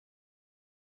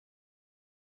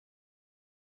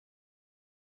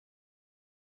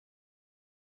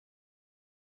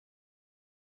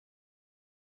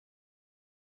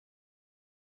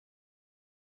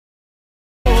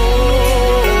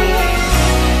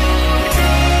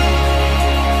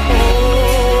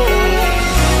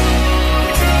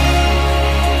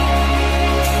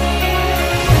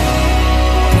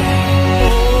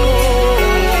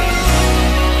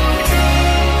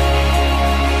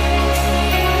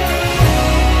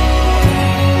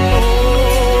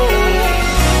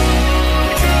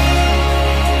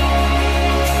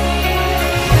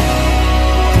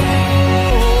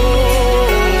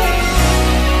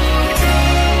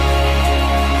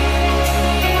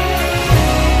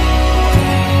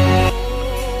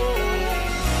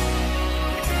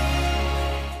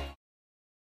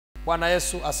Bwana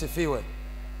Yesu asifiwe.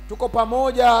 Tuko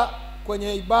pamoja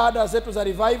kwenye ibada zetu za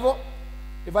revival.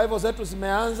 Revival zetu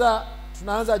zimeanza,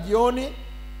 tunaanza jioni,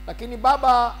 lakini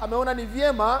baba ameona ni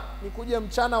vyema nikuje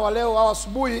mchana wa leo au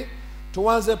asubuhi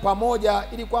tuanze pamoja,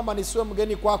 ili kwamba nisiwe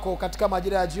mgeni kwako katika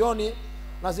majira ya jioni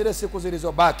na zile siku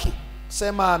zilizobaki.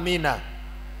 Sema amina.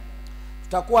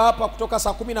 Tutakuwa hapa kutoka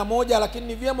saa 11, lakini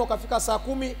ni vyema ukafika saa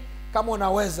 10 kama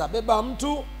unaweza. Beba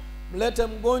mtu, mlete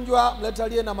mgonjwa, mlete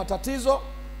aliye na matatizo,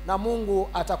 na Mungu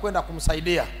atakwenda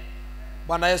kumsaidia.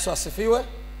 Bwana Yesu asifiwe.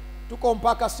 Tuko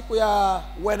mpaka siku ya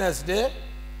Wednesday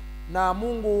na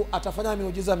Mungu atafanya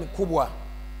miujiza mikubwa.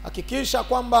 Hakikisha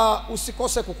kwamba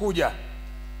usikose kukuja.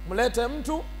 Mlete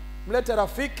mtu, mlete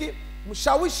rafiki,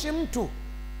 mshawishi mtu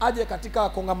aje katika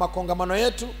kongamano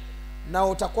yetu, na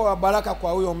utakuwa baraka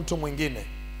kwa huyo mtu mwingine.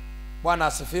 Bwana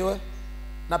asifiwe.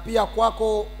 Na pia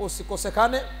kwako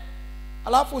usikosekane.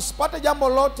 Alafu usipate jambo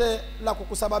lote la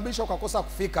kukusababisha ukakosa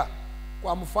kufika.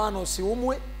 Kwa mfano,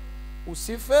 usiumwe,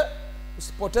 usife,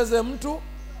 usipoteze mtu,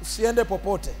 usiende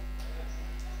popote.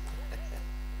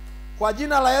 Kwa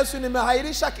jina la Yesu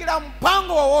nimehairisha kila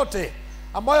mpango wowote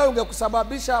ambayo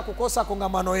ungekusababisha kukosa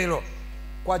kongamano hilo,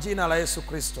 kwa jina la Yesu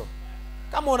Kristo.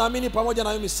 Kama unaamini pamoja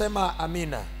na mimi sema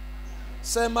amina.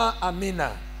 Sema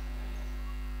amina.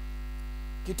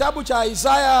 Kitabu cha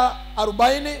Isaya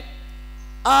 40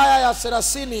 aya ya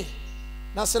 30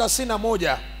 na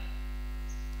 31.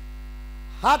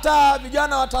 Hata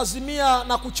vijana watazimia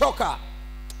na kuchoka,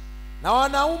 na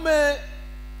wanaume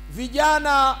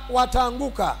vijana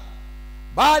wataanguka,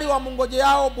 bali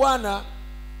wamungojeao Bwana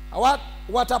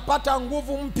watapata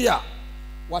nguvu mpya.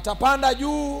 Watapanda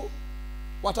juu,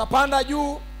 watapanda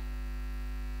juu,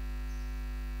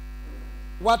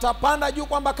 watapanda juu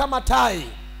kwamba kama tai.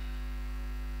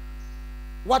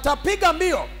 Watapiga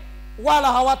mbio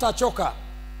wala hawatachoka,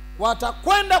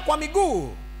 watakwenda kwa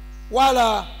miguu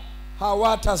wala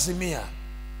hawatazimia.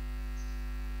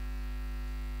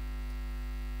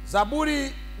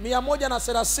 Zaburi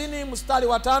 130 mstari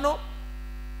wa 5,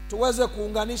 tuweze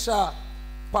kuunganisha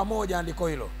pamoja andiko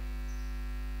hilo.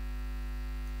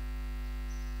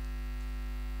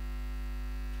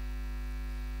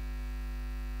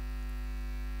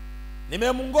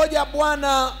 Nimemungoja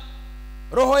Bwana,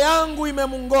 roho yangu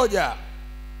imemungoja,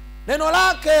 neno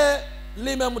lake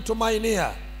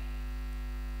limemtumainia.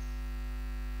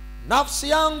 Nafsi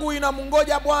yangu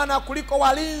inamungoja Bwana kuliko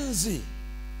walinzi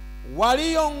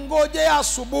waliongojea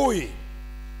asubuhi.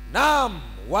 Naam,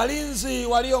 walinzi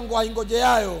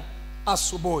waliongojeayo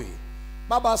asubuhi.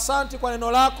 Baba, asante kwa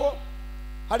neno lako,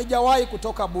 halijawahi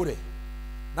kutoka bure.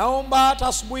 Naomba hata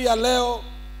asubuhi ya leo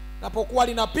napokuwa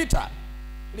linapita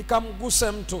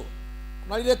likamguse mtu.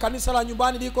 Kuna lile kanisa la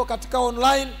nyumbani liko katika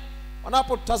online,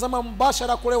 wanapotazama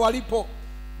mbashara kule walipo,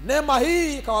 neema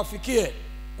hii ikawafikie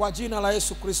kwa jina la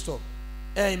Yesu Kristo.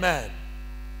 Amen.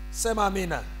 Sema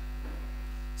amina.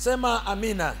 Sema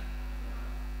amina.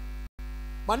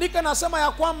 Maandiko nasema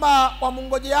ya kwamba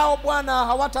wamungojeao Bwana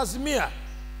hawatazimia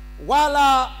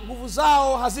wala nguvu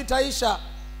zao hazitaisha.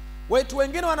 Watu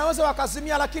wengine wanaweza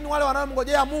wakazimia, lakini wale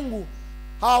wanaomngojea Mungu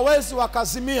hawawezi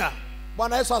wakazimia.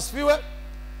 Bwana Yesu asifiwe.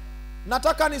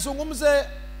 Nataka nizungumze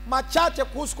machache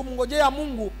kuhusu kumngojea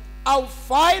Mungu au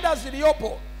faida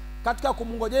zilizopo katika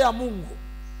kumngojea Mungu.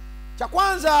 Cha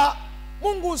kwanza,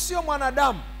 Mungu sio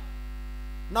mwanadamu.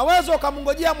 Naweza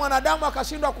ukamngojea mwanadamu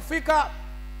akashindwa kufika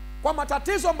kwa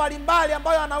matatizo mbalimbali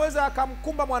ambayo anaweza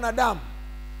akamkumba mwanadamu,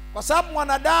 kwa sababu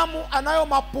mwanadamu anayo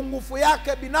mapungufu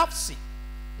yake binafsi.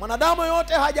 Mwanadamu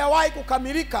yote hajawahi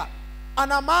kukamilika,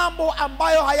 ana mambo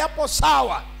ambayo hayapo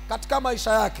sawa katika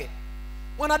maisha yake.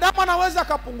 Mwanadamu anaweza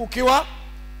akapungukiwa,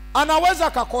 anaweza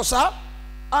akakosa,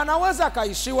 anaweza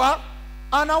akaishiwa,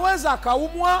 anaweza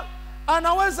akaumwa,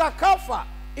 anaweza akafa.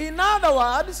 In other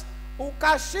words,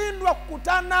 ukashindwa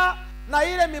kukutana na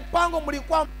ile mipango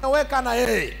mlikuwa mmeweka na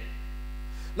yeye.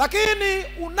 Lakini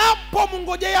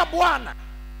unapomngojea Bwana,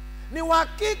 ni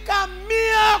hakika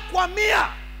 100%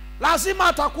 lazima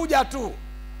atakuja tu.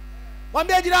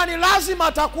 Mwambie jirani, lazima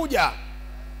atakuja.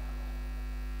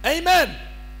 Amen.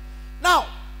 Now,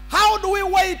 how do we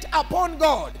wait upon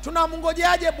God?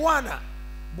 Tunamngojeaje Bwana?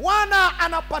 Bwana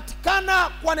anapatikana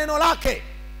kwa neno lake.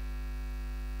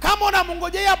 Kama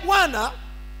unamngojea Bwana,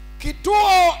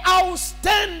 kituo au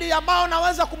stendi ambao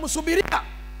unaweza kumsubiria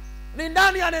ni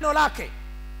ndani ya neno lake.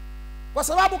 Kwa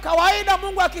sababu kawaida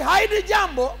Mungu akihaidi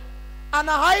jambo,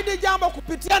 anahaidi jambo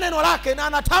kupitia neno lake, na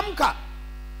anatamka,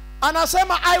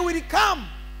 anasema I will come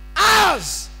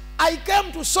as I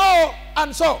came to so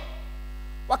and so.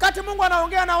 Wakati Mungu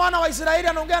anaongea na wana wa Israeli,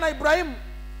 anaongea na Ibrahimu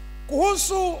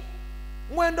kuhusu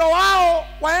mwendo wao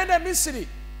waende Misri,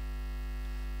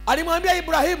 alimwambia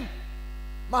Ibrahimu,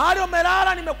 mahali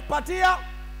umelala nimekupatia,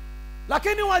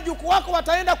 lakini wajukuu wako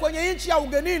wataenda kwenye nchi ya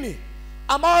ugenini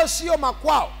ambayo sio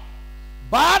makwao.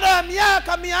 Baada ya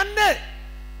miaka 400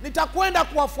 nitakwenda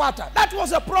kuwafuata. That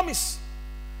was a promise.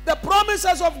 The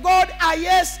promises of God are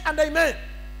yes and amen.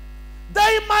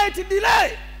 They might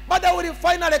delay, but they will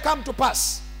finally come to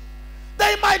pass.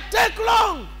 They might take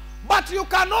long, but you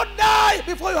cannot die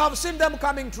before you have seen them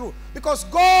coming true, because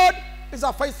God is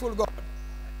a faithful God.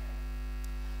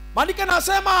 Maandiko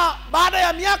nasema baada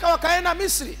ya miaka wakaenda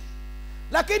Misri,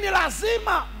 lakini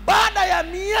lazima baada ya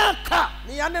miaka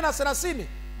 430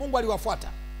 Mungu aliwafuata.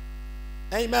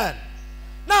 Amen.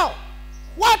 Now,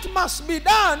 what must be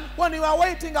done when you are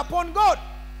waiting upon God?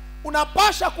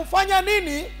 Unapasha kufanya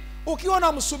nini ukiwa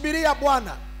unamsubiria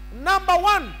Bwana? Number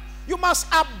 1, you must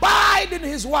abide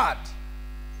in his word.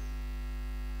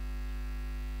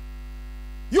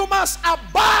 You must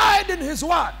abide in his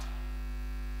word.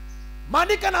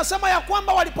 Maandiko yanasema ya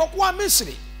kwamba walipokuwa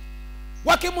Misri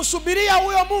wakimsubiria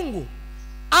huyo Mungu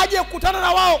aje kukutana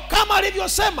na wao kama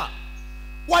alivyosema,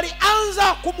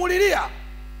 walianza kumulilia.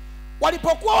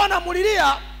 Walipokuwa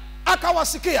wanamulilia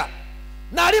akawasikia,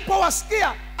 na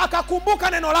alipowasikia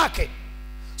akakumbuka neno lake.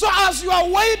 So as you are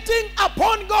waiting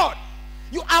upon God,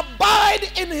 you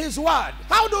abide in his word.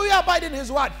 How do you abide in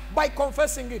his word? By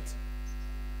confessing it.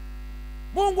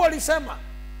 Mungu alisema,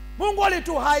 Mungu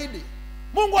alituahidi,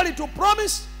 Mungu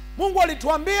alitupromise, Mungu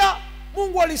alituambia,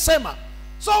 Mungu alisema.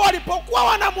 So walipokuwa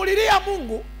wanamulilia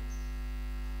Mungu,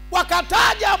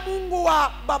 wakataja Mungu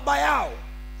wa baba yao.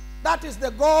 That is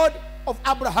the God of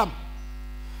Abraham.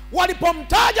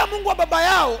 Walipomtaja Mungu wa baba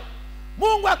yao,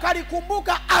 Mungu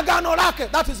akalikumbuka agano lake.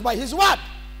 That is by his word.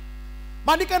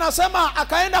 Maandiko yanasema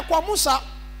akaenda kwa Musa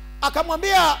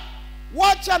akamwambia,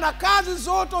 wacha na kazi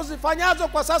zote uzifanyazo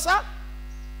kwa sasa.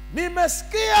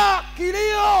 Nimesikia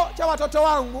kilio cha watoto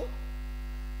wangu,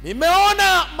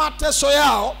 nimeona mateso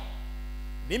yao,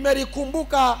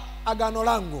 nimelikumbuka agano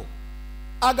langu.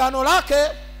 Agano lake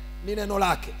ni neno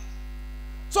lake.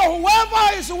 So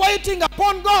whoever is waiting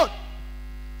upon God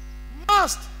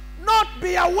must not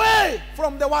be away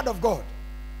from the word of God.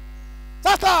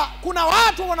 Sasa kuna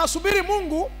watu wanasubiri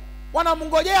Mungu,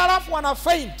 wanamngojea alafu wana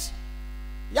faint.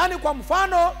 Yaani kwa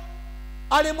mfano,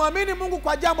 alimwamini Mungu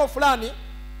kwa jambo fulani,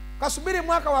 kasubiri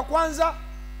mwaka wa kwanza,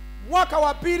 mwaka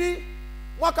wa pili,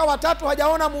 mwaka wa tatu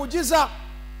hajaona muujiza,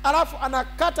 alafu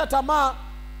anakata tamaa,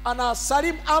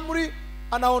 anasalimu amri,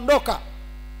 anaondoka.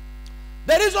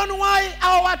 The reason why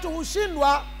hao watu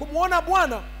hushindwa kumuona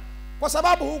Bwana kwa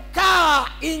sababu hukaa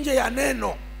nje ya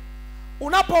neno.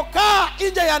 Unapokaa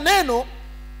nje ya neno,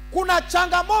 kuna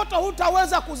changamoto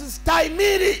hutaweza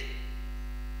kuzistahimili.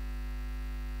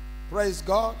 Praise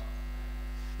God.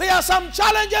 There are some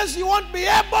challenges you won't be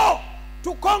able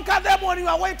to conquer them when you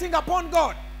are waiting upon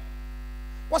God.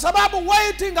 Kwa sababu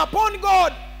waiting upon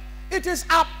God, it is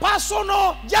a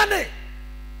personal journey.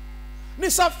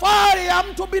 Ni safari ya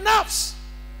mtu binafsi.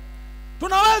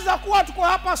 Tunaweza kuwa tuko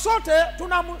hapa sote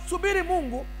tunamsubiri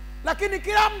Mungu, lakini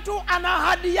kila mtu ana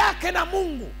ahadi yake na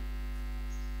Mungu.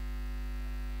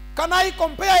 Can I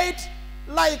compare it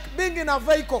like being in a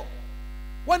vehicle?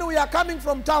 When we are coming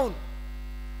from town,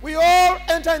 we all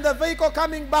enter in the vehicle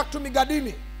coming back to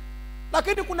Migadini.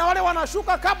 Lakini kuna wale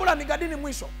wanashuka kabla Migadini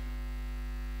mwisho.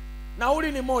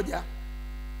 Nauli ni moja,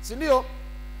 si ndio?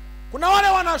 Kuna wale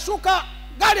wanashuka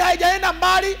gari haijaenda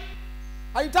mbali,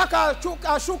 haitaka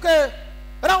ashuke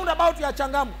roundabout ya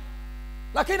Changamwe,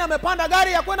 lakini amepanda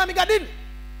gari ya kwenda Migadini.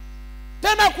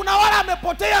 Tena kuna wale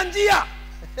amepotea njia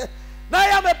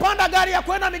naye amepanda gari ya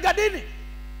kwenda Migadini.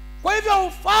 Kwa hivyo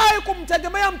hufai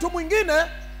kumtegemea mtu mwingine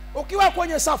ukiwa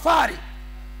kwenye safari.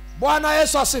 Bwana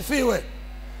Yesu asifiwe.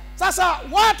 Sasa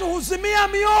watu huzimia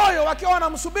mioyo wakiwa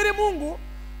wanamsubiri Mungu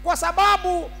kwa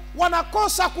sababu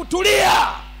wanakosa kutulia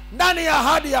ndani ya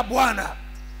ahadi ya Bwana.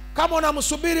 Kama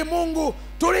unamsubiri Mungu,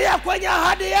 tulia kwenye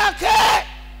ahadi yake.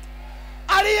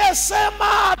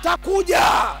 Aliyesema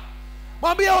atakuja.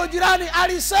 Mwambie ujirani,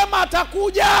 alisema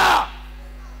atakuja.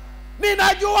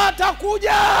 Ninajua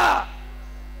atakuja.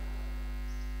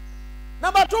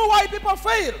 Number 2, why people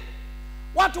fail.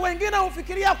 Watu wengine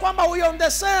hufikiria kwamba we are on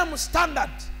the same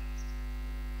standard.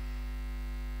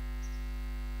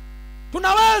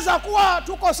 Tunaweza kuwa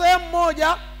tuko sehemu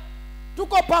moja,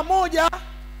 tuko pamoja,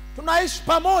 tunaishi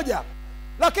pamoja,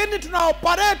 lakini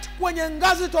tunaoperate kwenye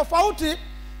ngazi tofauti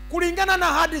kulingana na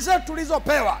ahadi zetu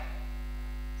tulizopewa.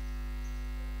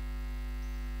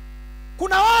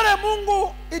 Kuna wale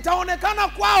Mungu itaonekana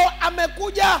kwao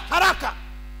amekuja haraka.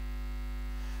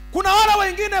 Kuna wale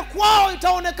wengine kwao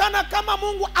itaonekana kama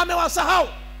Mungu amewasahau.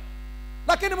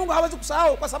 Lakini Mungu hawezi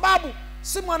kusahau kwa sababu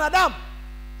si mwanadamu.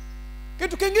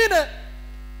 Kitu kingine,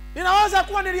 Inaweza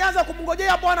kuwa nilianza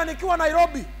kumngojea Bwana nikiwa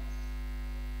Nairobi.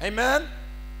 Amen.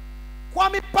 Kwa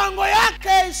mipango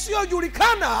yake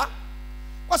isiyojulikana,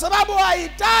 kwa sababu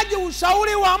hahitaji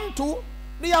ushauri wa mtu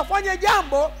ni yafanye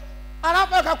jambo,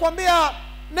 alafu akakwambia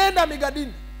nenda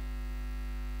Migadini.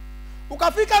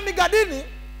 Ukafika Migadini,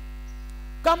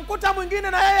 kamkuta mwingine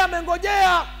na yeye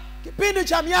amengojea kipindi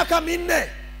cha miaka 4.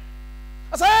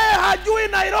 Sasa yeye hajui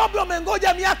Nairobi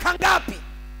wamengoja miaka ngapi.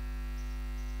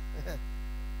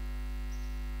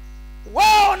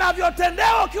 Wao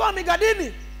unavyotendewa ukiwa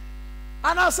Migadini,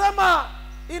 anasema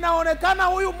inaonekana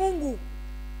huyu Mungu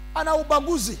ana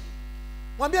ubaguzi.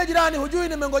 Mwambie jirani, hujui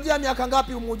nimengojea miaka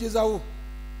ngapi muujiza huu?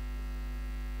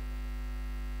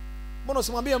 Mbona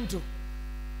usimwambie mtu?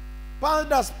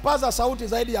 Paza sauti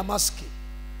zaidi ya maski.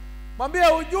 Mwambie,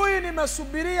 hujui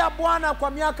nimesubiria Bwana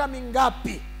kwa miaka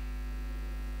mingapi.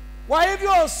 Kwa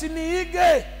hivyo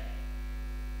usiniige.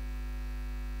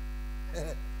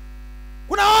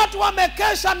 Kuna watu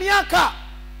wamekesha miaka.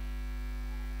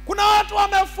 Kuna watu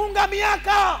wamefunga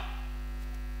miaka.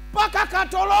 Paka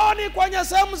katoloni kwenye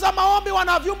sehemu za maombi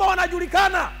wanavyumba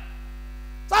wanajulikana.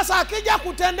 Sasa akija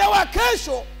kutendewa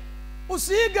kesho,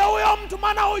 usiige huyo mtu,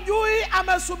 maana hujui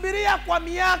amesubiria kwa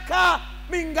miaka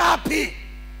mingapi.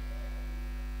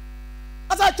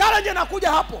 Sasa challenge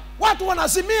inakuja hapo. Watu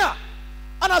wanazimia.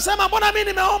 Anasema mbona mimi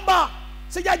nimeomba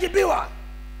sijajibiwa?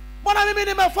 Mbona mimi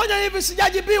nimefanya hivi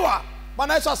sijajibiwa?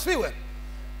 Bwana Yesu asifiwe.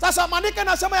 Sasa maandiko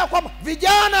nasema ya kwamba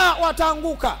vijana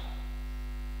wataanguka.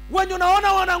 Wenye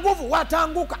unaona wana nguvu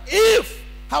wataanguka if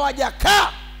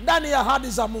hawajakaa ndani ya ahadi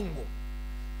za Mungu.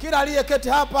 Kila aliyeketi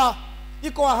hapa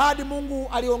iko ahadi Mungu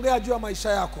aliongea juu ya maisha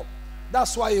yako.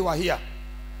 That's why you are here.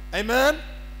 Amen.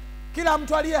 Kila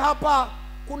mtu aliye hapa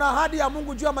kuna ahadi ya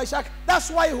Mungu juu ya maisha yake. That's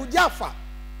why hujafa.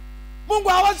 Mungu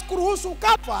hawezi kuruhusu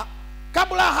ukafa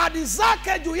kabla ahadi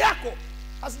zake juu yako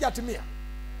hazijatimia.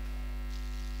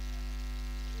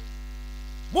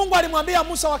 Mungu alimwambia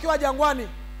Musa wakiwa jangwani,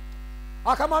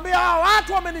 akamwambia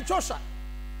watu wamenichosha,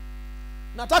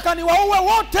 nataka niwaue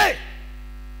wote.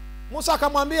 Musa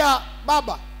akamwambia,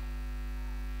 baba,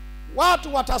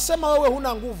 watu watasema wewe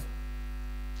huna nguvu.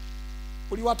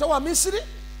 Uliwatoa Misri,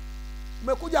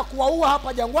 umekuja kuwaua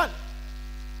hapa jangwani.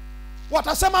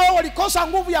 Watasema wewe ulikosa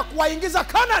nguvu ya kuwaingiza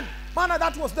Canaan, maana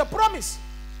that was the promise.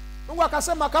 Mungu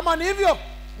akasema kama ni hivyo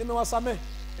nimewasamehe.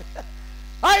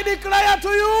 I declare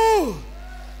to you,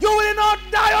 you will not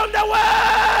die on the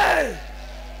way.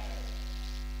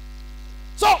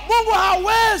 So Mungu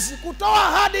hawezi kutoa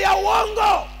ahadi ya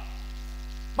uongo.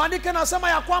 Maandiko nasema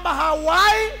ya kwamba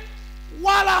hawai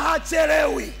wala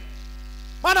hachelewi,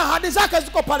 maana ahadi zake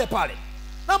ziko pale pale.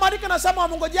 Na maandiko nasema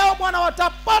wamngojao Bwana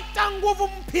watapata nguvu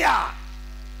mpya.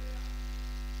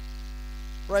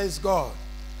 Praise God.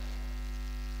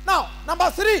 Now,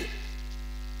 number 3,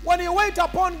 when you wait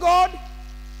upon God,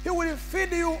 He will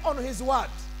feed you on His word.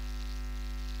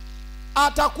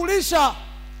 Atakulisha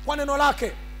kwa neno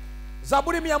lake.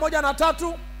 Zaburi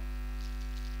 103,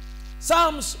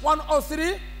 Psalms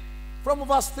 103 from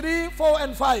verse 3, 4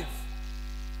 and 5.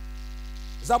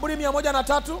 Zaburi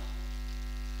 103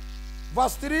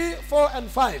 verse 3, 4 and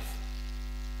 5.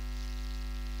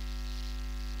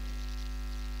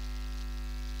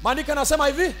 Maandiko yanasema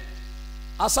hivi,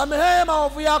 asamehe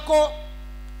maovu yako,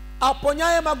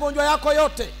 aponyaye magonjwa yako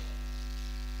yote,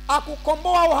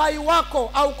 akukomboa uhai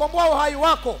wako, au komboa uhai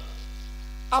wako,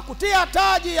 akutia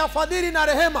taji ya fadhili na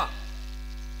rehema,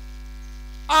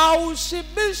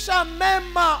 aushibisha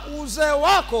mema uzee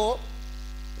wako,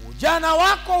 ujana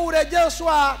wako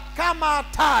urejeshwa kama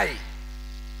tai.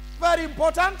 Very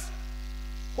important.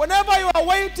 Whenever you are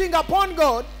waiting upon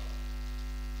God,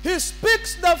 He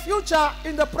speaks the future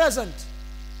in the present.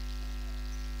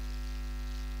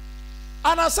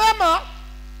 Anasema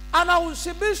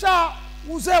anaushibisha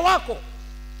uzee wako,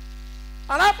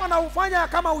 alafu anaufanya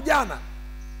kama ujana.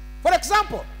 For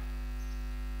example,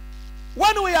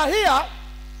 when we are here,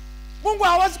 Mungu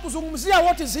hawezi kuzungumzia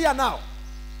what is here now.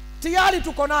 Tayari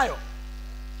tuko nayo.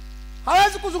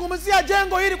 Hawezi kuzungumzia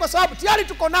jengo hili kwa sababu tayari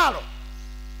tuko nalo.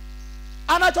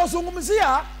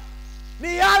 Anachozungumzia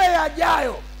ni yale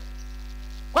yajayo.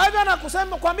 Kwa hivyo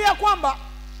anakusema kwambia kwamba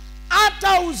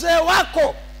hata uzee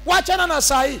wako, wachana na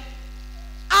saa hii,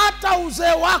 hata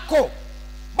uzee wako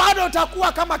bado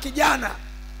utakuwa kama kijana.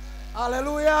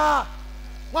 Haleluya.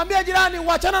 Mwambie jirani,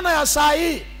 wachana na ya saa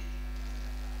hii.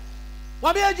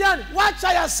 Mwambie jirani,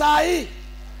 wacha ya saa hii.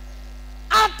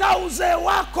 Hata uzee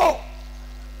wako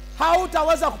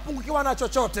hautaweza kupungukiwa na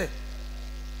chochote.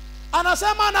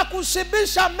 Anasema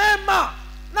anakushibisha mema.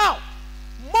 Now,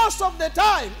 most of the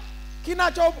time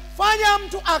kinachofanya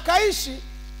mtu akaishi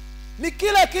ni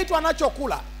kile kitu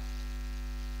anachokula.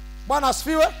 Bwana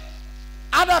asifiwe.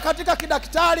 Hata katika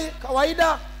kidaktari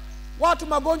kawaida, watu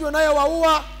magonjwa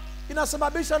yanayowaua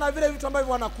inasababisha na vile vitu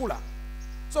ambavyo wanakula.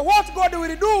 So what God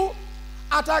will do,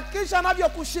 atakisha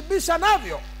anavyokushibisha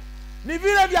navyo ni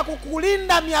vile vya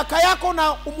kukulinda miaka yako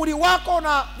na umri wako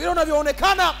na vile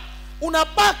unavyoonekana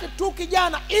unabaki tu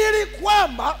kijana, ili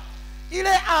kwamba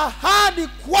ile ahadi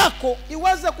kwako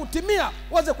iweze kutimia,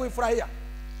 uweze kuifurahia.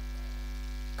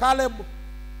 Caleb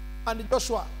and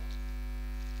Joshua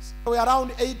were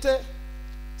around 80,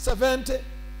 70,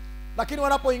 lakini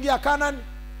wanapoingia Canaan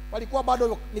walikuwa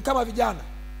bado ni kama vijana.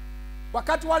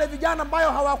 Wakati wale vijana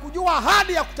ambao hawakujua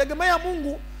ahadi ya kutegemea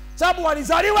Mungu, sababu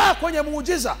walizaliwa kwenye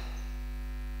muujiza.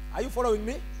 Are you following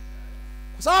me?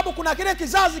 Kwa sababu kuna kile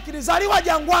kizazi kilizaliwa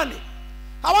jangwani.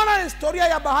 Hawana historia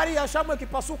ya bahari ya Shamu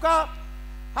ikipasuka,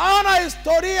 hawana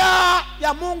historia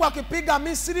ya Mungu akipiga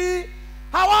Misri,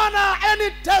 hawana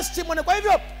any testimony. Kwa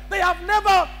hivyo they have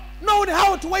never known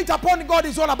how to wait upon God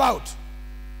is all about.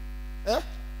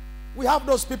 We have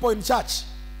those people in church.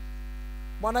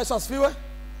 Bwana Yesu asifiwe.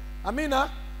 Amina.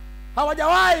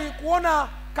 Hawajawahi kuona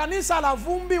kanisa la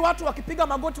vumbi, watu wakipiga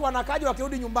magoti wanakaja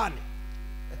wakirudi nyumbani.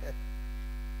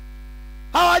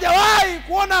 Hawajawahi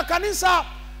kuona kanisa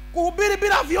kuhubiri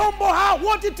bila vyombo,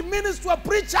 what it means to a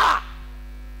preacher.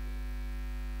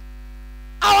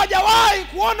 Hawajawahi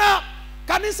kuona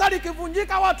kanisa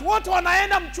likivunjika watu wote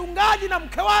wanaenda, mchungaji na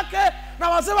mke wake na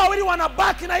wazee wawili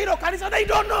wanabaki na hilo kanisa. They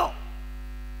don't know.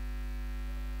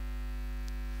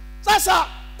 Sasa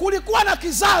kulikuwa na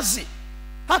kizazi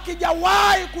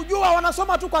hakijawahi kujua,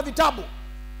 wanasoma tu kwa vitabu.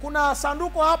 Kuna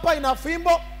sanduku hapa ina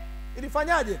fimbo,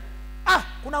 ilifanyaje?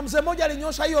 Kuna mzee mmoja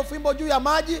alinyosha hiyo fimbo juu ya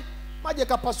maji, maji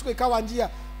yakapasuka ikawa njia.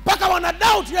 Mpaka wana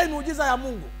doubt ile muujiza ya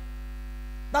Mungu.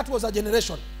 That was a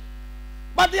generation.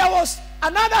 But there was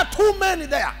another two men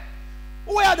there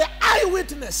who were the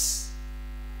eyewitness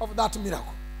of that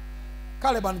miracle.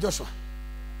 Caleb and Joshua.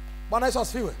 Bwana Yesu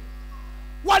asifiwe.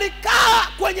 Walikaa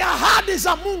kwenye ahadi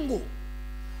za Mungu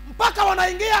mpaka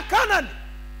wanaingia Canaan,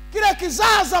 kile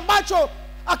kizazi ambacho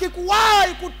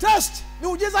akikuwahi kutest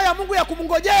miujiza ya Mungu ya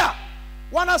kumngojea.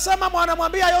 Wanasema,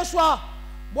 wanamwambia Yoshua,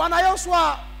 Bwana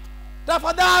Yoshua,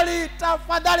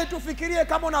 tafadhali tufikirie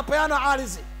kama unapeana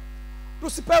ardhi,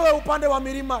 tusipewe upande wa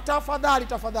milima, tafadhali.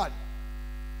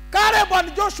 Caleb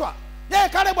and Joshua,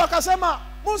 Caleb akasema,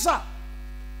 Musa,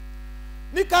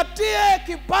 nikatie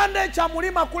kipande cha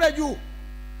mlima kule juu,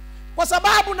 kwa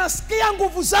sababu nasikia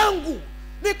nguvu zangu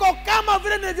niko kama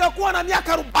vile nilivyokuwa na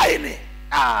miaka 40.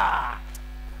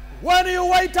 When you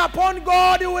wait upon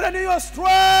God, you will renew your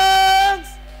strength.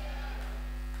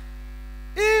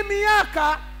 Hii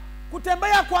miaka,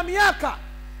 kutembea kwa miaka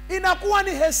inakuwa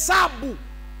ni hesabu,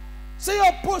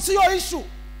 sio issue.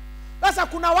 Sasa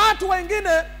kuna watu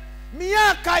wengine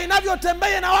miaka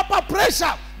inavyotembea inawapa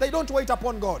pressure, they don't wait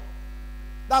upon God.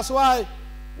 That's why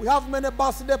we have many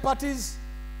birthday parties,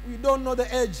 we don't know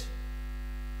the age.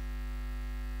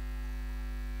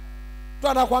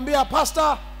 Tunakwambia,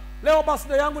 pastor, leo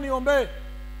birthday yangu niombe.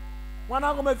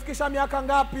 Mwanangu umefikisha miaka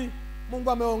ngapi?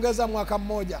 Mungu ameongeza mwaka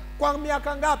mmoja. Kwa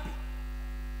miaka ngapi?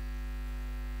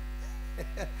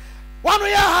 1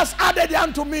 year has added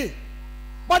unto me.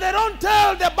 But they don't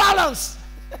tell the balance.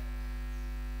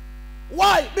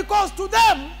 Why? Because to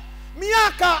them,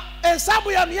 miaka,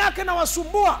 hesabu ya miaka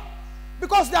inawasumbua,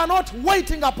 because they are not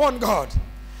waiting upon God.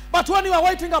 But when you are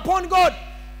waiting upon God,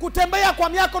 kutembea kwa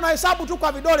miaka na hesabu tu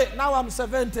kwa vidole, now I'm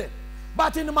 70.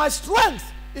 But in my strength,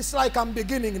 it's like I'm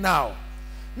beginning now.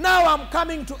 Now I'm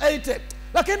coming to 80.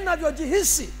 Lakini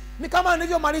navyojihisi ni kama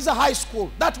nilivyomaliza high school.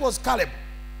 That was Caleb.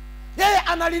 Yeye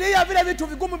analilia vile vitu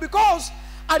vigumu because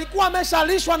alikuwa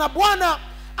ameshalishwa na Bwana,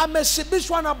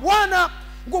 ameshibishwa na Bwana,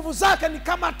 nguvu zake ni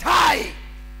kama tai.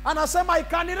 Anasema, I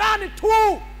can run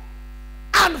to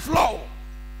and flow.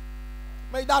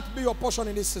 May that be your portion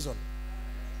in this season.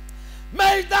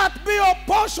 May that be your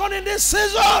portion in this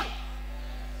season.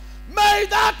 May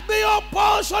that be your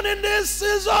portion in this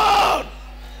season.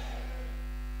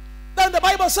 Then the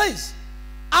Bible says,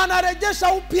 anarejesha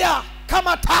upya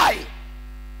kama tai.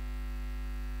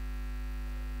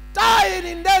 Tai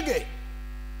ni ndege,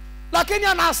 lakini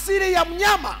ana asili ya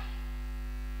mnyama.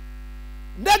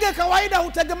 Ndege kawaida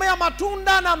hutegemea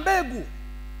matunda na mbegu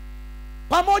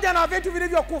pamoja na vitu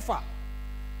vilivyokufa,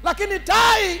 lakini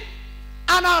tai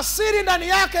ana asili ndani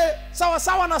yake sawa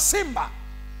sawa na simba.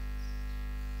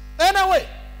 Anyway,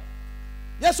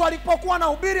 Yesu alipokuwa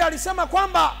anahubiri alisema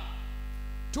kwamba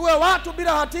tuwe watu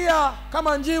bila hatia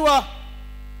kama njiwa,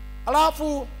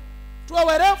 alafu tuwe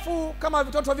werefu kama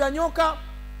vitoto vya nyoka,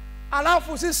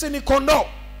 alafu sisi ni kondoo.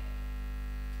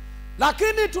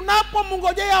 Lakini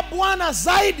tunapomngojea Bwana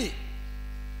zaidi,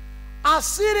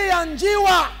 asili ya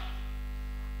njiwa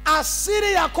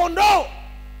asili ya kondoo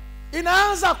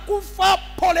inaanza kufa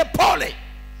pole pole.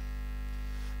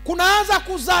 Kunaanza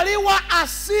kuzaliwa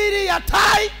asili ya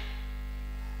tai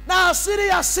na asili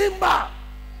ya simba.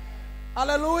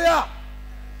 Hallelujah.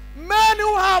 Men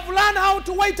who have learned how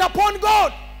to wait upon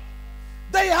God,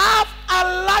 they have a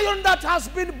lion that has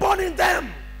been born in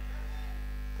them.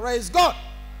 Praise God.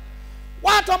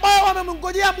 Watu ambao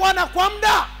wamemngojea Bwana kwa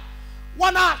muda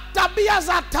wana tabia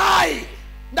za tai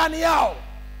ndani yao.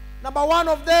 Number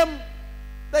one of them,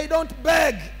 they don't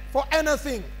beg for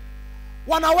anything.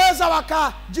 Wanaweza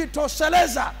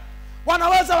wakajitosheleza,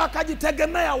 wanaweza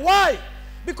wakajitegemea. Why?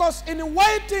 Because in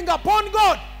waiting upon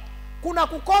God, kuna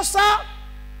kukosa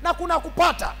na kuna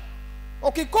kupata.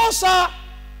 Ukikosa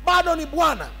bado ni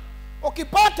Bwana,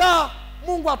 ukipata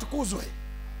Mungu atukuzwe.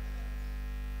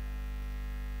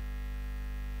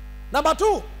 Number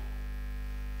two,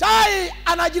 tai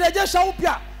anajirejesha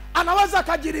upya, anaweza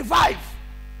kajirevive.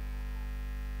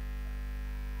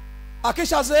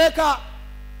 Akishazeeka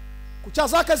kucha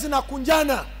zake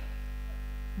zinakunjana,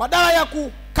 badala ya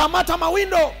kukamata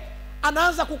mawindo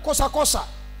anaanza kukosa kosa.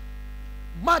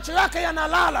 Macho yake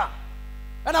yanalala,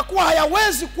 yanakuwa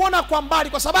hayawezi kuona kwa mbali,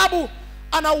 kwa sababu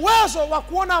ana uwezo wa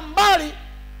kuona mbali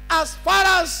as far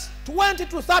as 20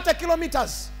 to 30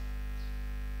 kilometers.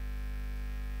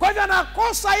 Kwa hivyo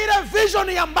anakosa ile vision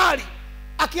ya mbali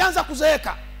akianza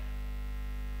kuzeeka.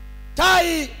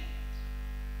 Tai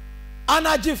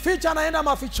anajificha, anaenda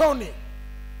mafichoni,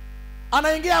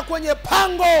 anaingia kwenye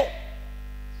pango,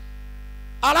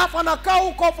 alafu anakaa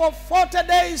huko for 40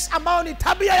 days, ambao ni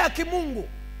tabia ya kimungu.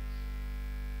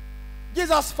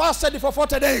 Jesus fasted for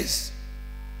 40 days.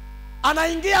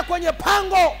 Anaingia kwenye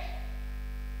pango,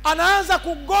 anaanza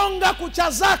kugonga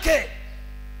kucha zake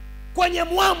kwenye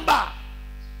mwamba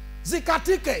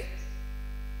zikatike.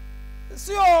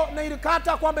 Sio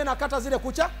nailikata kwamba inakata zile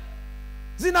kucha,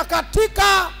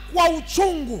 zinakatika kwa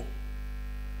uchungu.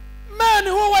 Men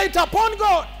who wait upon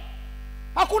God,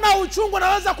 hakuna uchungu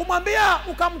naweza kumwambia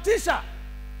ukamtisha.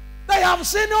 They have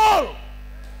seen all.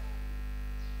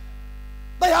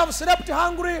 They have slept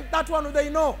hungry, that one they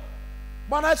know.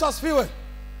 Bwana Yesu asifiwe.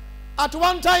 At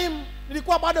one time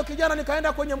nilikuwa bado kijana,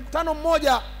 nikaenda kwenye mkutano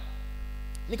mmoja,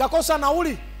 nikakosa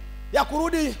nauli ya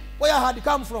kurudi where I had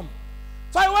come from.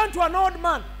 So I went to an old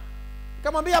man.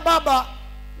 Nikamwambia, baba,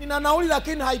 nina nauli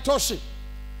lakini haitoshi,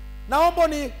 naomba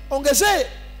niongezee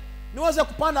niweze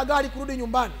kupanda gari kurudi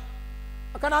nyumbani.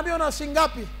 Akaniambia, una shilingi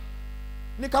ngapi?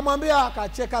 Nikamwambia,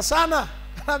 akacheka sana.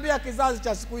 Akaniambia, kizazi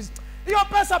cha siku hizi, hiyo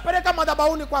pesa peleka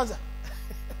madhabahuni kwanza.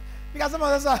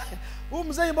 Nikasema, sasa huyu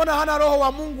mzee mbona hana roho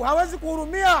wa Mungu? Hawezi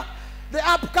kuhurumia the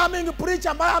upcoming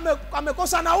preacher ambaye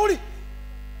amekosa nauli.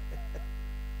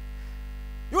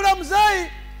 Yule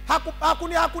mzee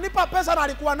hakunipa pesa na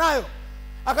alikuwa nayo.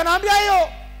 Akaniambia, hiyo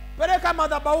peleka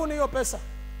madhabahuni hiyo pesa,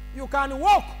 you can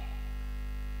walk.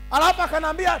 Alafu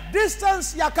akaniambia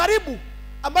distance ya karibu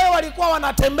ambayo walikuwa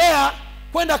wanatembea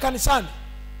kwenda kanisani,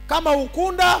 kama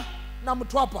Ukunda na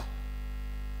Mtwapa.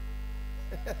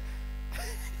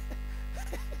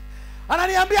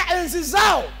 Ananiambia enzi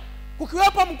zao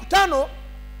kukiwepo mkutano,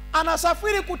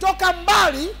 anasafiri kutoka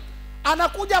mbali,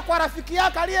 anakuja kwa rafiki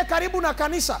yake aliye karibu na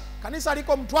kanisa. Kanisa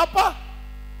liko Mtwapa,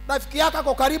 rafiki yake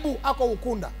ako karibu, ako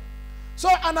Ukunda. So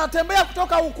anatembea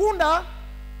kutoka Ukunda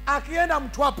akienda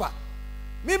Mtwapa.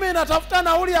 Mimi natafuta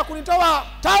nauli ya kunitoa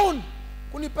town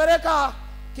kunipeleka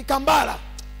Kikambala.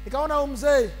 Nikaona huyu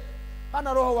mzee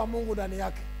hana roho wa Mungu ndani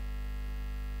yake.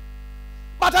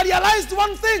 But I realized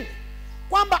one thing,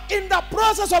 kwamba in the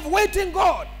process of waiting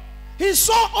God, he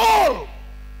saw all.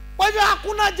 Kwa hivyo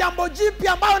hakuna jambo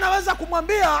jipya ambayo naweza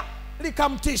kumwambia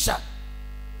likamtisha.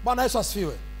 Bwana Yesu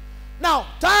asifiwe. Now,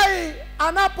 tai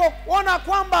anapoona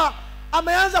kwamba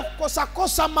ameanza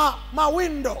kukosa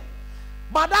mawindo,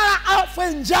 badala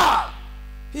afe njaa,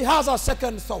 he has a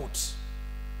second thought.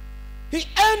 He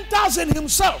enters in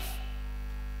himself.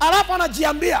 Alafu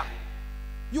anajiambia,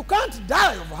 you can't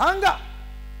die of hunger.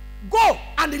 Go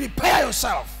and repair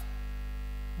yourself.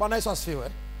 Bwana Yesu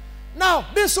asifiwe. Now,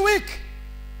 this week,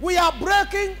 we are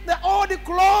breaking the old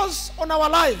clause on our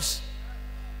lives.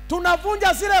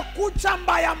 Tunavunja zile kucha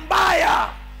mbaya mbaya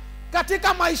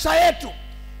katika maisha yetu,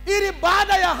 ili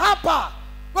baada ya hapa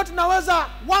kwa tunaweza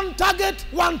one target,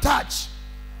 one touch,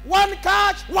 one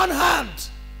catch, one hand.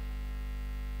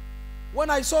 When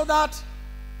I saw that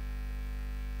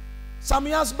some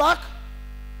years back,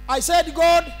 I said,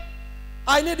 God,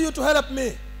 I need you to help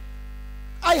me.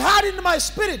 I had in my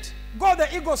spirit, go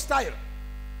the ego style.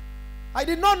 I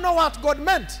did not know what God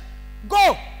meant.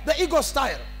 Go the ego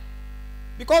style.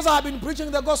 Because I have been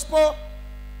preaching the gospel,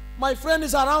 my friend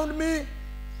is around me,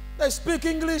 they speak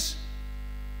English.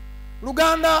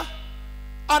 Luganda,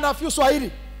 and a few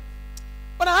Swahili.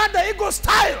 But I had the ego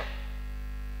style.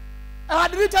 I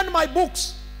had written my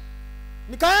books.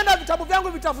 Nikaenda vitabu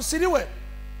vyangu vitafsiriwe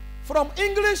from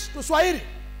English to Swahili.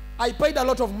 I paid a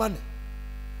lot of money.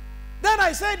 Then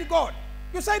I said, God,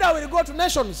 you said I will go to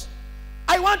nations.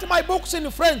 I want my books in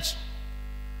French.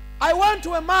 I went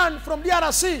to a man from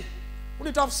DRC,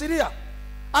 unitafsiria.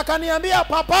 Akaniambia,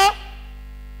 papa,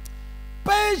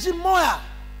 page moja,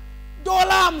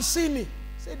 $50.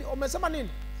 Said, umesema nini?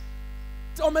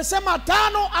 Umesema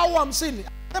 5 au 50?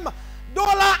 Sema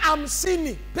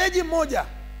 $50, page moja.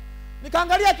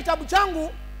 Nikaangalia kitabu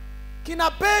changu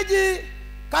kina page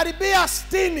karibia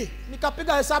 60.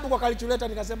 Nikapiga hesabu kwa calculator,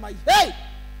 nikasema, hey,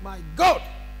 my God.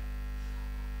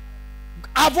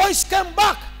 A voice came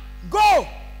back. Go,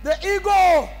 the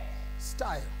ego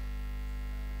style.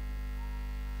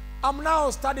 I'm now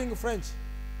studying French.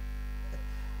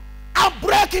 I'm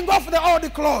breaking off the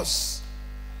old clothes.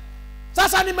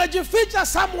 Sasa nimejificha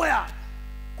somewhere.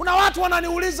 Kuna watu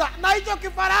wananiuliza, na hicho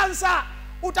Kifaransa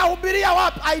utahubiria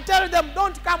wapi? I tell them,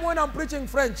 don't come when I'm preaching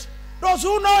French. Those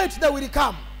who know it, they will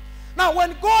come. Now,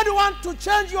 when God wants to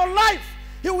change your life,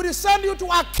 He will send you to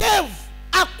a cave.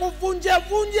 Akuvunje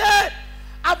vunje.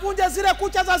 Avunje zile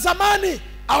kucha za zamani,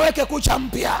 aweke kucha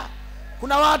mpya.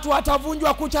 Kuna watu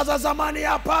watavunjwa kucha za zamani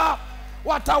hapa,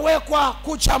 watawekwa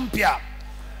kucha mpya.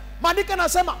 Maandiko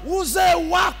nasema uzee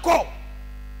wako.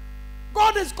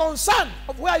 God is concerned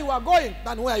of where you are going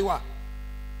than where you are.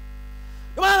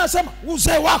 Maana anasema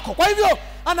uzee wako. Kwa hivyo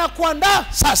anakuandaa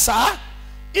sasa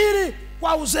ili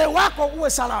kwa uzee wako uwe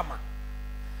salama.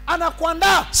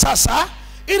 Anakuandaa sasa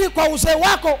ili kwa uzee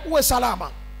wako uwe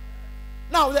salama.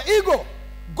 Now the ego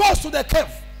goes to the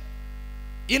cave.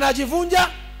 Inajivunja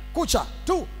kucha.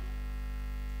 2.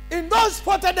 In those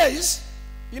 40 days,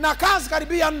 inakaa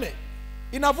karibia 4.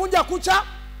 Inavunja kucha,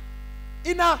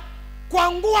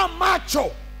 inakwangua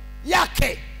macho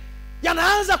yake.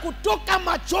 Yanaanza kutoka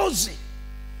machozi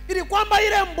ili kwamba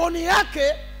ile mboni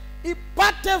yake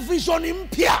ipate vision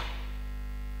mpya.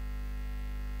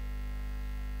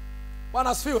 Bwana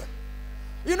asifiwe.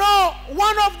 You know,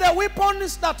 one of the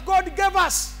weapons that God gave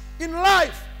us in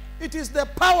life, it is the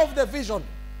power of the vision.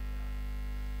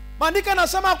 Maandiko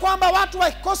yanasema kwamba watu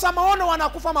wakikosa maono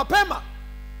wanakufa mapema.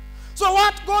 So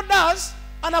what God does,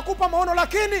 anakupa maono,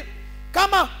 lakini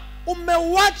kama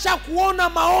umeuacha kuona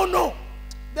maono,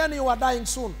 then you are dying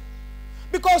soon.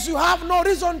 Because you have no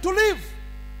reason to live.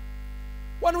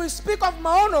 When we speak of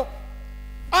maono,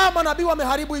 manabii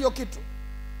wameharibu hiyo kitu.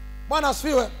 Bwana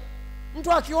asifiwe.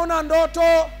 Mtu akiona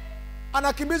ndoto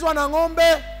anakimbizwa na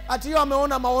ng'ombe ati hiyo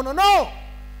ameona maono. No.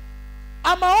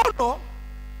 A maono,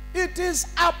 it is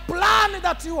a plan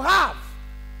that you have.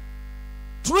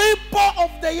 Triple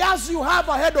of the years you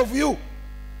have ahead of you.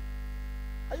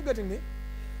 Are you getting me?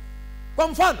 Kwa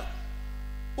mfano,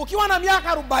 ukiwa na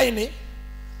miaka 40,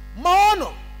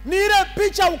 maono ni ile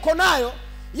picha uko nayo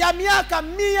ya miaka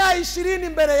 120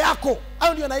 mbele yako.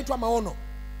 Hayo ndio yanaitwa maono.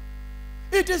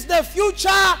 It is the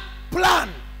future plan.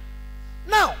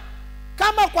 Now,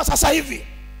 kama kwa sasa hivi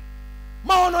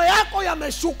maono yako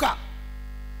yameshuka,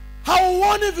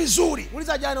 hauoni vizuri,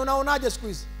 uliza jana, unaonaje siku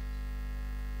hizi?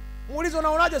 Muulize,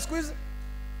 unaonaje siku hizi?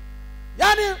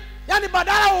 Yani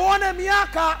badala uone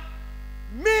miaka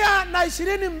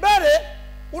 120 mbele,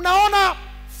 unaona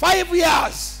 5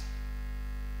 years.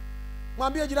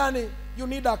 Mwambie jirani, you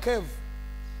need a cave.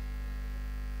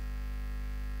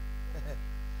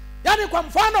 Yani kwa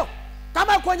mfano,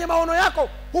 kama kwenye maono yako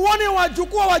huoni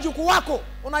wajukuu wako,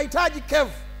 unahitaji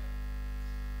cave.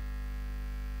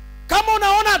 Kama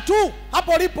unaona tu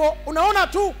hapo lipo, unaona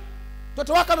tu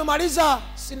mtoto wako amemaliza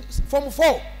form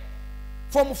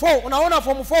 4, unaona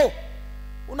form 4,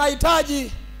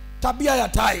 unahitaji tabia ya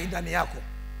tai ndani yako.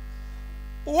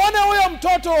 Uone huyo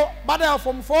mtoto baada ya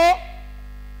form 4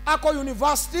 ako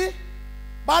university,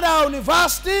 baada ya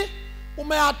university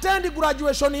umeattend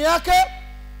graduation yake,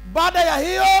 baada ya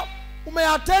hiyo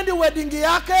umeattend wedding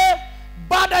yake,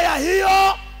 baada ya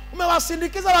hiyo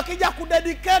umewasindikiza wakija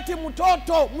kudedicate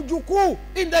mtoto mjukuu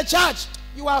in the church.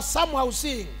 You are somehow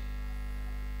seeing.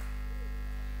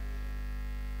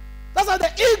 That's why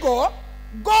the ego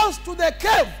goes to the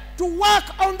cave to work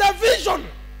on the vision.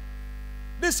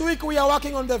 This week we are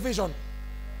working on the vision.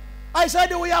 I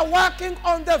said we are working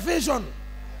on the vision.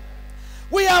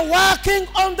 We are working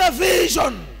on the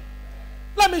vision.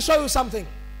 Let me show you something.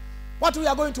 What we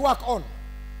are going to work on.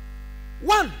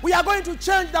 1, we are going to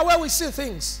change the way we see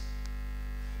things.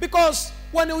 Because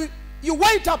when you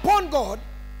wait upon God,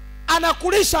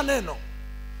 anakulisha neno.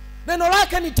 Neno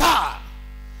lake ni taa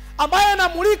ambayo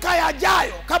inamulika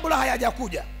yajayo kabla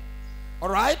hayajakuja. All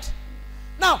right?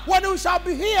 Now, when we shall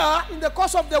be here in the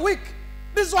course of the week,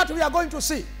 this is what we are going to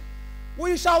see.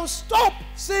 We shall stop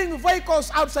seeing vehicles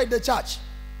outside the church,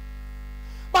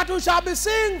 but we shall be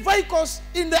seeing vehicles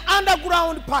in the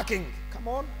underground parking. Come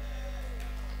on.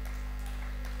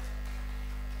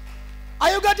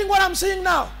 Are you getting what I'm saying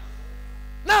now?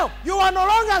 Now, you are no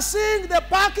longer seeing the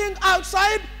parking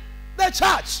outside the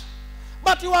church,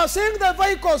 but you are seeing the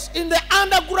vehicles in the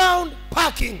underground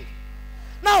parking.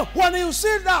 Now, when you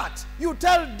see that, you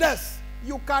tell death,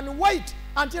 you can wait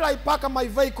until I park my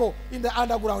vehicle in the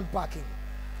underground parking.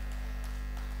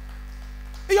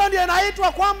 Hiyo ndiyo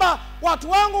inaitwa kwamba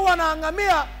watu wangu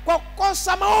wanaangamia kwa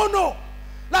kukosa maono,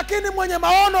 lakini mwenye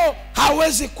maono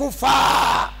hawezi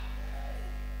kufa.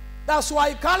 That's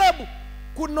why Caleb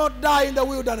could not die in the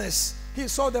wilderness. He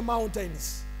saw the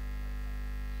mountains.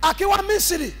 Akiwa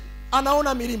Misri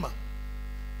anaona milima.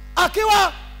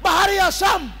 Akiwa bahari ya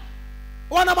Sham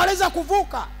wanamaliza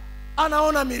kuvuka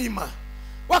anaona milima.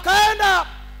 Wakaenda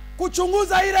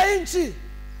kuchunguza ile nchi,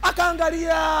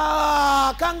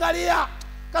 akaangalia,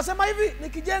 kasema hivi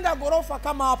nikijenga gorofa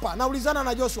kama hapa, naulizana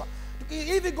na Joshua,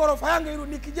 hivi gorofa yangu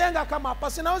nikijenga kama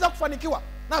hapa sinaweza kufanikiwa,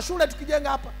 na shule tukijenga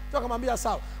hapa. Tukamwambia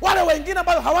sawa. Wale wengine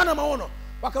ambao hawana maono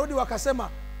wakarudi wakasema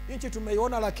nchi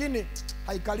tumeiona lakini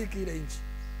haikaliki ile nchi.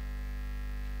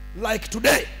 Like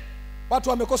today, watu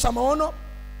wamekosa maono.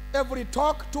 Every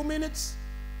talk 2 minutes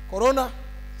corona,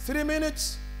 3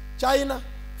 minutes China,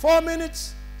 4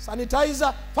 minutes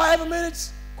sanitizer, 5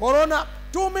 minutes corona,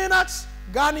 2 minutes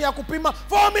gani ya kupima,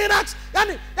 4 minutes.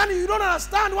 Yani you don't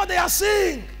understand what they are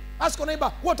seeing. Ask your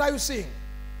neighbor, what are you seeing?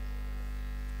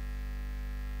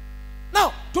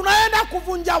 Now, tunaenda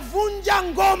kuvunja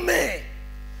ngome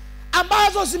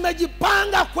ambazo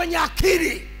zimejipanga kwenye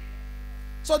akili.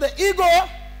 So the ego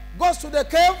goes to the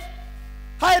cave,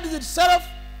 hides itself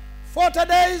 40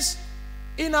 days,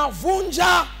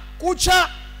 inavunja kucha,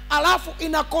 alafu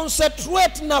ina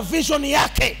concentrate na vision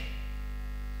yake.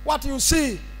 What you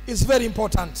see is very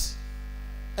important.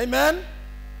 Amen.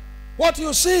 What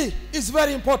you see is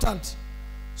very important.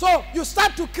 So you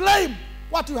start to claim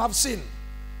what you have seen.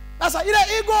 Sasa ile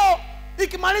ego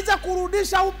ikimaliza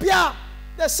kurudisha upya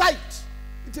the sight,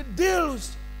 it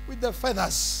deals with the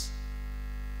feathers.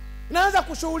 Inaanza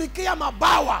kushughulikia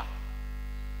mabawa.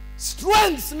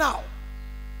 Strength now.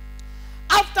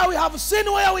 After we have seen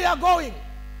where we are going,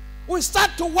 we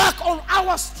start to work on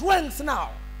our strength now.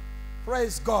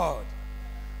 Praise God.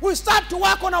 We start to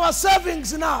work on our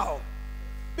savings now.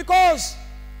 Because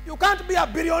you can't be a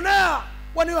billionaire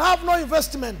when you have no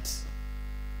investment.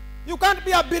 You can't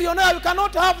be a billionaire, you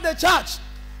cannot have the church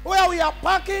where we are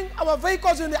parking our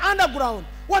vehicles in the underground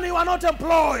when you are not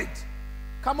employed.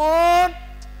 Come on.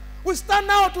 We start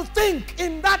now to think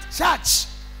in that church,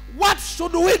 what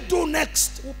should we do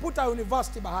next? We put a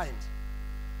university behind.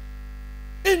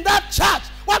 In that church,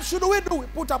 what should we do? We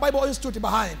put a Bible institute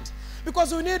behind.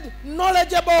 Because we need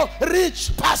knowledgeable,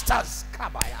 rich pastors.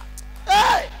 Kabaya.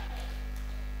 Hey!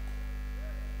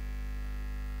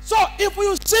 So if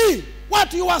you see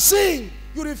what you are seeing,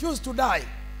 you refuse to die.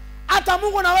 Hata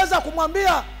Mungu naweza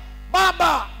kumwambia,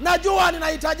 Baba, najua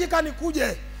ninahitajika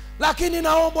nikuje, lakini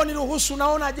naomba niruhusu,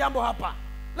 naona jambo hapa.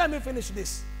 Let me finish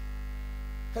this.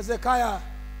 Hezekiah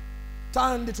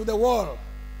turned to the wall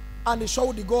and he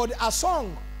showed God a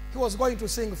song he was going to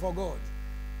sing for God.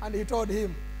 And he told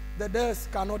him, the death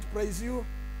cannot praise you.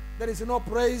 There is no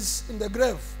praise in the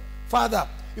grave. Father,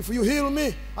 if you heal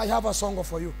me, I have a song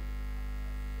for you.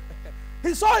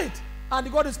 He saw it. And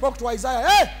God spoke to Isaiah,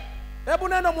 hey, hebu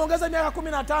nenda muongeze miaka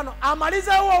 15,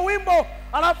 amalize huo wimbo,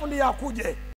 alafu ndiye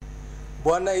akuje.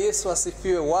 Bwana Yesu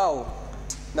asifiwe. Wao.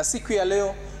 Na siku ya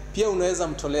leo pia unaweza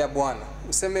mtolea Bwana.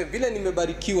 Useme vile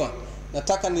nimebarikiwa,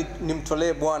 nataka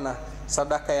nimtolee Bwana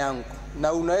sadaka yangu.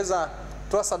 Na unaweza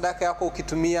toa sadaka yako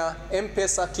ukitumia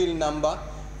M-Pesa till number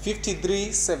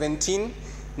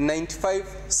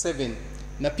 5317957.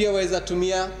 Na pia waweza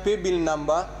tumia paybill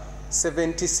number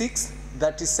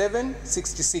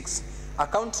 763766.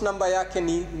 Account number yake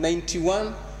ni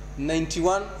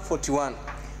 919141.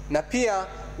 Na pia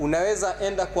unaweza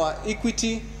enda kwa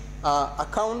Equity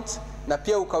account na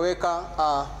pia ukaweka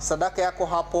sadaka yako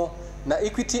hapo, na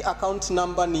Equity account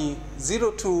number ni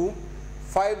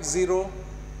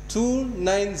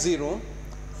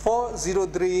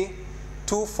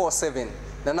 0250290403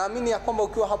 na naamini ya kwamba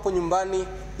ukiwa hapo nyumbani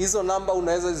hizo namba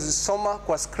unaweza zisoma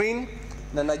kwa screen,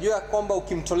 na najua kwamba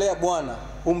ukimtolea Bwana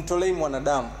umtolei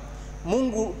mwanadamu.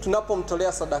 Mungu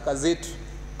tunapomtolea sadaka zetu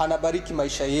anabariki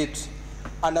maisha yetu,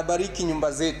 anabariki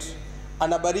nyumba zetu,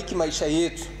 anabariki maisha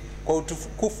yetu kwa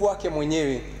utukufu wake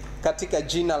mwenyewe, katika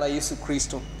jina la Yesu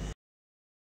Kristo.